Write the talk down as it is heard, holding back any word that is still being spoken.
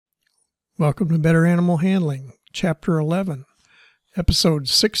Welcome to Better Animal Handling, Chapter 11, Episode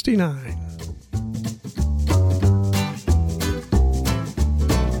 69.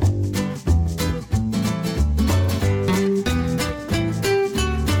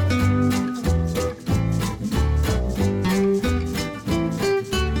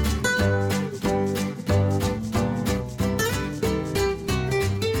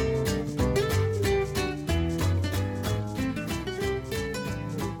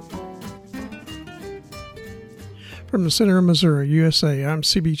 From the center of Missouri, USA, I'm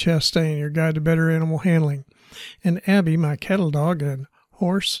C.B. Chastain, your guide to better animal handling, and Abby, my cattle dog and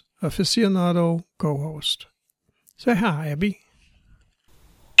horse aficionado co-host. Say hi, Abby.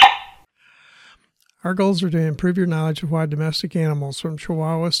 Our goals are to improve your knowledge of why domestic animals, from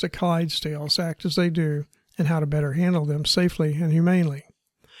Chihuahuas to Clydesdales, act as they do, and how to better handle them safely and humanely.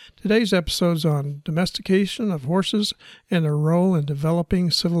 Today's episode is on domestication of horses and their role in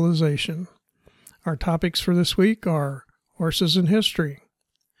developing civilization. Our topics for this week are horses in history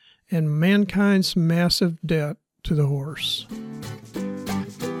and mankind's massive debt to the horse.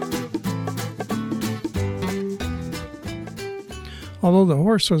 Although the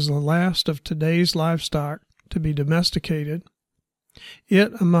horse was the last of today's livestock to be domesticated,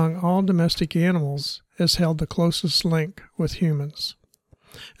 it, among all domestic animals, has held the closest link with humans.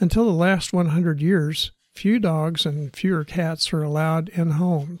 Until the last 100 years, few dogs and fewer cats are allowed in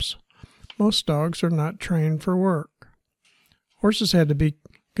homes. Most dogs are not trained for work. Horses had to be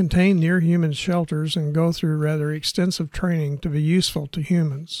contained near human shelters and go through rather extensive training to be useful to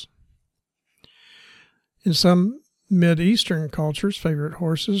humans. In some Mid-Eastern cultures, favorite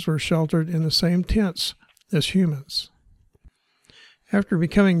horses were sheltered in the same tents as humans. After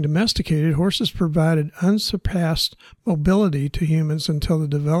becoming domesticated, horses provided unsurpassed mobility to humans until the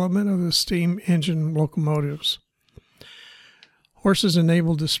development of the steam engine locomotives. Horses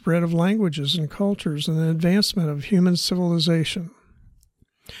enabled the spread of languages and cultures and the advancement of human civilization.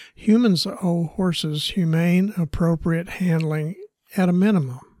 Humans owe horses humane, appropriate handling at a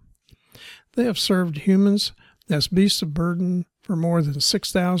minimum. They have served humans as beasts of burden for more than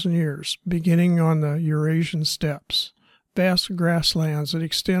 6,000 years, beginning on the Eurasian steppes, vast grasslands that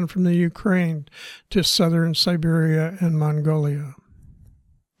extend from the Ukraine to southern Siberia and Mongolia.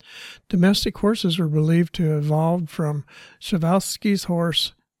 Domestic horses were believed to have evolved from Przewalski's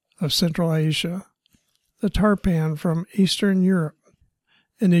horse of Central Asia, the tarpan from Eastern Europe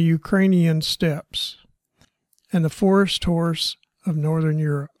and the Ukrainian steppes, and the forest horse of Northern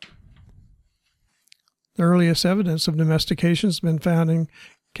Europe. The earliest evidence of domestication has been found in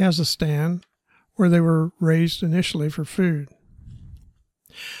Kazakhstan, where they were raised initially for food.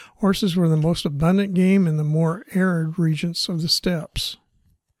 Horses were the most abundant game in the more arid regions of the steppes.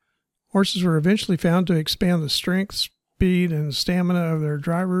 Horses were eventually found to expand the strength, speed, and stamina of their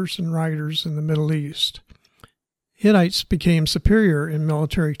drivers and riders in the Middle East. Hittites became superior in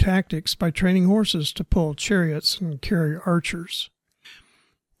military tactics by training horses to pull chariots and carry archers.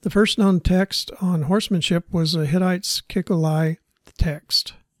 The first known text on horsemanship was the Hittites' Kekuli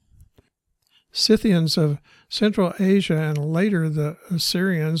text. Scythians of Central Asia and later the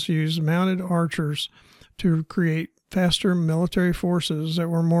Assyrians used mounted archers to create faster military forces that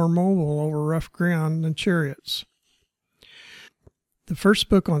were more mobile over rough ground than chariots. The first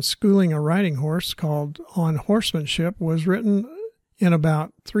book on schooling a riding horse, called On Horsemanship, was written in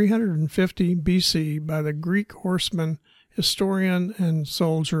about 350 BC by the Greek horseman, historian, and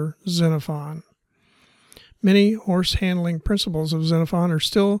soldier Xenophon. Many horse handling principles of Xenophon are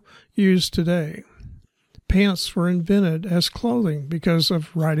still used today. Pants were invented as clothing because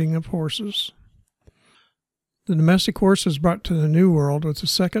of riding of horses. The domestic horse was brought to the New World with the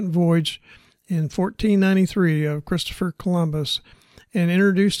second voyage in 1493 of Christopher Columbus and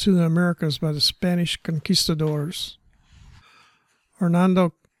introduced to the Americas by the Spanish conquistadors.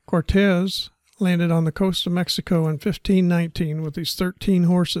 Hernando Cortez landed on the coast of Mexico in 1519 with these 13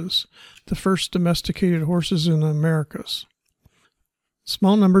 horses, the first domesticated horses in the Americas.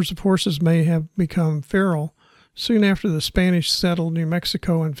 Small numbers of horses may have become feral soon after the Spanish settled New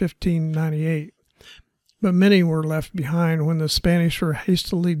Mexico in 1598. But many were left behind when the Spanish were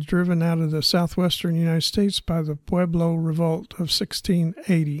hastily driven out of the southwestern United States by the Pueblo Revolt of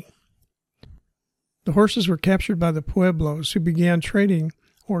 1680. The horses were captured by the Pueblos, who began trading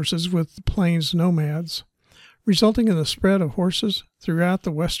horses with the plains nomads, resulting in the spread of horses throughout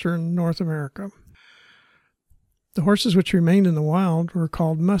the western North America. The horses which remained in the wild were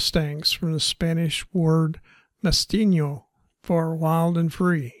called mustangs, from the Spanish word mestino, for wild and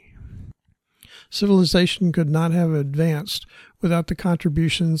free. Civilization could not have advanced without the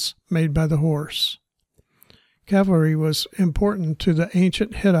contributions made by the horse. Cavalry was important to the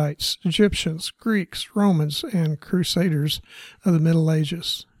ancient Hittites, Egyptians, Greeks, Romans, and Crusaders of the Middle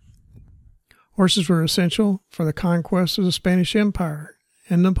Ages. Horses were essential for the conquest of the Spanish Empire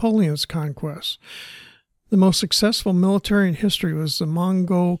and Napoleon's conquest. The most successful military in history was the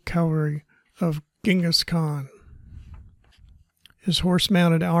Mongol cavalry of Genghis Khan. His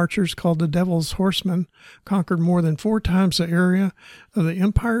horse-mounted archers, called the Devil's Horsemen, conquered more than 4 times the area of the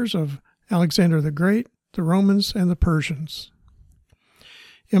empires of Alexander the Great, the Romans, and the Persians.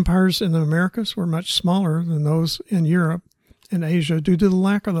 Empires in the Americas were much smaller than those in Europe and Asia due to the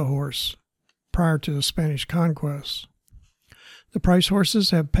lack of the horse prior to the Spanish conquest. The price horses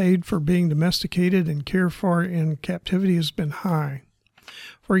have paid for being domesticated and cared for in captivity has been high.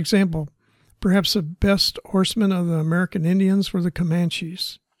 For example, perhaps the best horsemen of the American Indians were the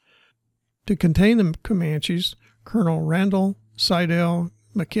Comanches. To contain the Comanches, Colonel Randall Sidell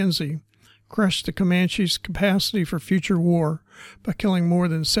Mackenzie crushed the Comanches' capacity for future war by killing more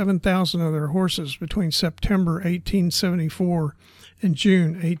than 7,000 of their horses between September 1874 and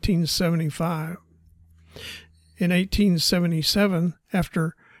June 1875. In 1877,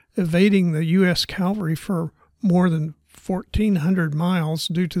 after evading the U.S. cavalry for more than 1,400 miles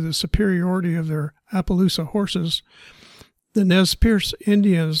due to the superiority of their Appaloosa horses, the Nez Perce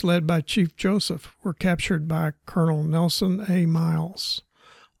Indians, led by Chief Joseph, were captured by Colonel Nelson A. Miles.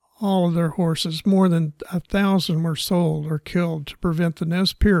 All of their horses, more than 1,000, were sold or killed to prevent the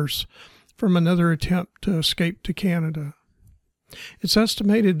Nez Perce from another attempt to escape to Canada. It's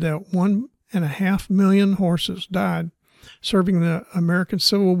estimated that 1.5 million horses died serving the American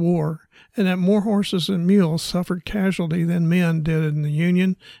Civil War, and that more horses and mules suffered casualty than men did in the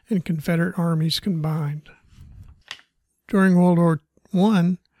Union and Confederate armies combined. During World War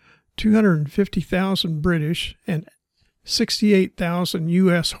I, 250,000 British and 68,000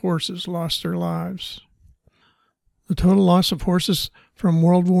 U.S. horses lost their lives. The total loss of horses from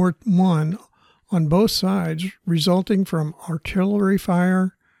World War I on both sides, resulting from artillery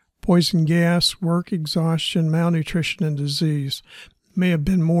fire, poison gas, work exhaustion, malnutrition, and disease, may have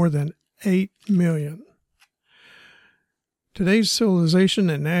been more than 8 million. Today's civilization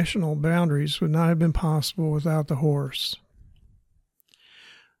and national boundaries would not have been possible without the horse.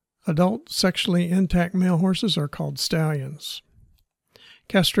 Adult sexually intact male horses are called stallions.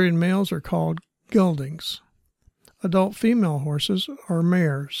 Castrated males are called geldings. Adult female horses are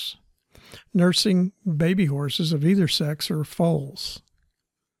mares. Nursing baby horses of either sex are foals.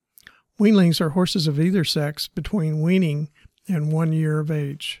 Weanlings are horses of either sex between weaning and 1 year of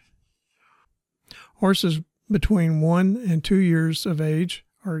age. Horses between 1 and 2 years of age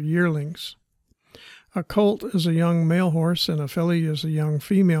are yearlings. A colt is a young male horse and a filly is a young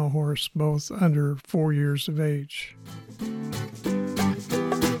female horse, both under 4 years of age.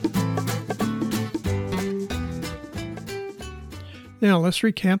 Now let's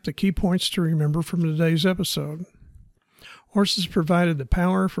recap the key points to remember from today's episode. Horses provided the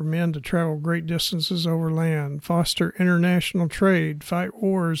power for men to travel great distances over land, foster international trade, fight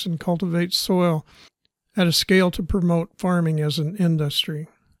wars, and cultivate soil at a scale to promote farming as an industry.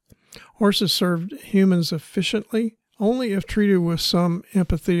 Horses served humans efficiently only if treated with some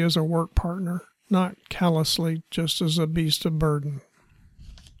empathy as a work partner, not callously just as a beast of burden.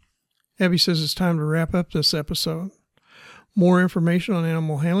 Abby says it's time to wrap up this episode. More information on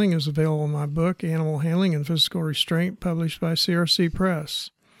animal handling is available in my book, Animal Handling and Physical Restraint, published by CRC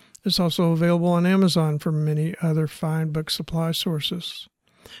Press. It's also available on Amazon from many other fine book supply sources.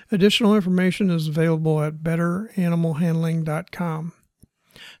 Additional information is available at betteranimalhandling.com.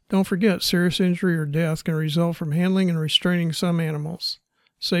 Don't forget, serious injury or death can result from handling and restraining some animals.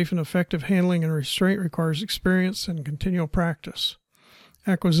 Safe and effective handling and restraint requires experience and continual practice.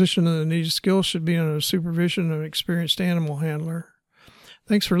 Acquisition of the needed skills should be under the supervision of an experienced animal handler.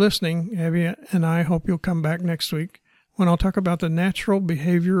 Thanks for listening. Abby and I hope you'll come back next week when I'll talk about the natural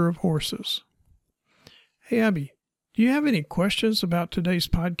behavior of horses. Hey, Abby, do you have any questions about today's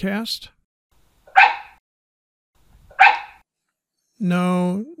podcast?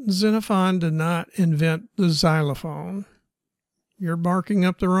 No, Xenophon did not invent the xylophone. You're barking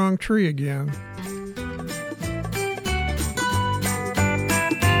up the wrong tree again.